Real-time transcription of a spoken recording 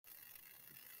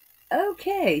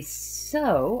Okay,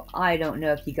 so I don't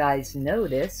know if you guys know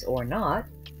this or not,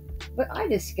 but I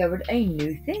discovered a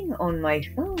new thing on my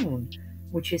phone,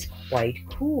 which is quite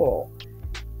cool.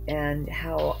 And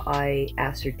how I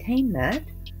ascertain that?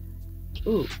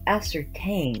 Ooh,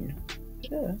 ascertain.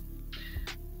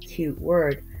 Cute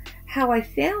word. How I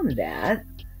found that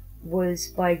was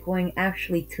by going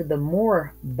actually to the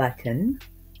More button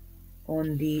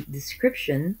on the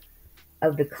description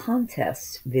of the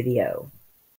contest video.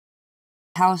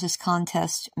 How is this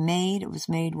contest made? It was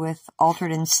made with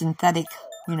altered and synthetic,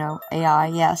 AI,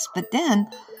 yes. But then,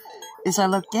 as I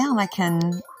look down, I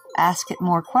can ask it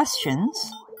more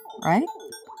questions, right?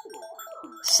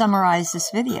 Summarize this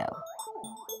video.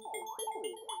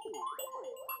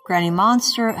 Granny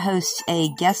Monster hosts a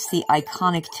Guess the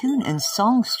Iconic Tune and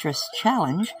Songstress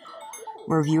challenge,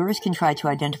 where viewers can try to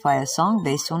identify a song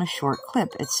based on a short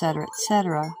clip, etc.,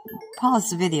 etc.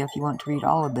 Pause the video if you want to read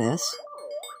all of this.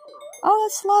 Oh,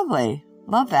 that's lovely.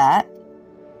 Love that.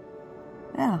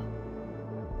 Yeah.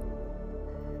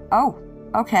 Oh,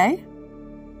 okay.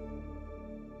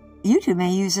 YouTube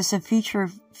may use this as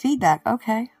feature feedback.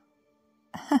 Okay.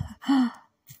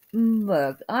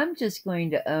 Look, I'm just going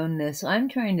to own this. I'm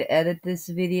trying to edit this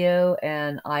video,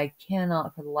 and I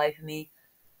cannot for the life of me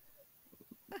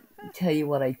tell you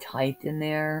what I typed in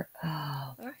there.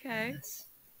 Oh, okay. Goodness.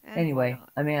 Anyway,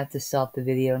 I may have to stop the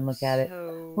video and look at it.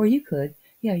 Or you could.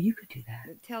 Yeah, you could do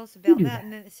that. Tell us about that.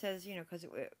 And then it says, because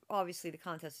obviously the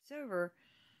contest is over.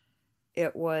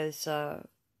 It was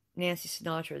Nancy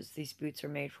Sinatra's These Boots Are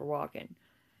Made for Walking.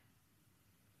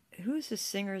 Who is the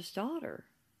singer's daughter?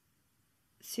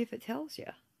 See if it tells you.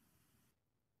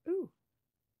 Ooh,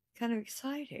 kind of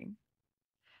exciting.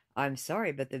 I'm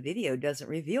sorry, but the video doesn't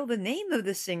reveal the name of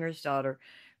the singer's daughter.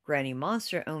 Granny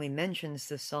Monster only mentions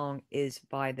the song is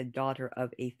by the daughter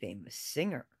of a famous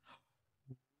singer.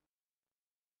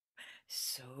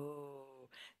 So,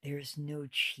 there's no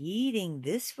cheating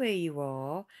this way, you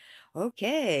all.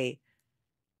 Okay.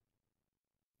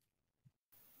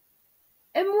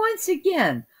 And once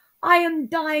again, I am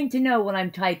dying to know what I'm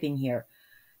typing here.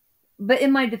 But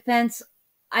in my defense,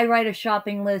 I write a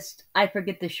shopping list, I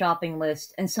forget the shopping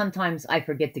list, and sometimes I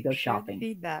forget to go shopping.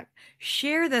 Feedback.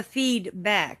 Share the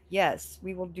feedback. Yes,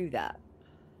 we will do that.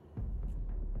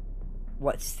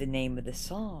 What's the name of the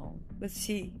song? Let's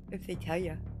see if they tell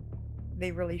you.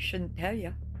 They really shouldn't tell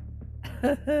you.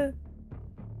 The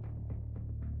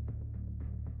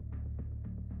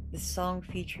song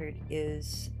featured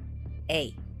is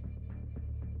A.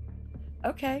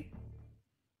 Okay.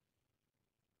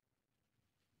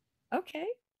 Okay.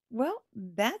 Well,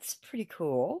 that's pretty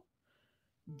cool.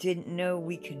 Didn't know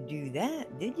we could do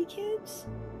that, did you, kids?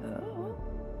 Oh.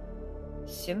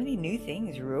 So many new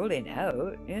things rolling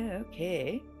out. Yeah,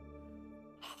 okay.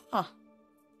 Huh.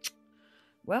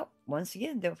 Well, once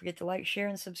again, don't forget to like, share,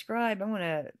 and subscribe. I'm going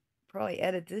to probably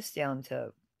edit this down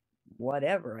to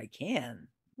whatever I can.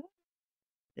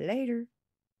 Later.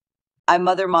 I'm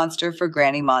Mother Monster for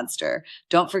Granny Monster.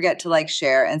 Don't forget to like,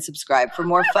 share, and subscribe for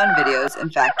more fun videos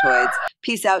and factoids.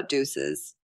 Peace out, deuces.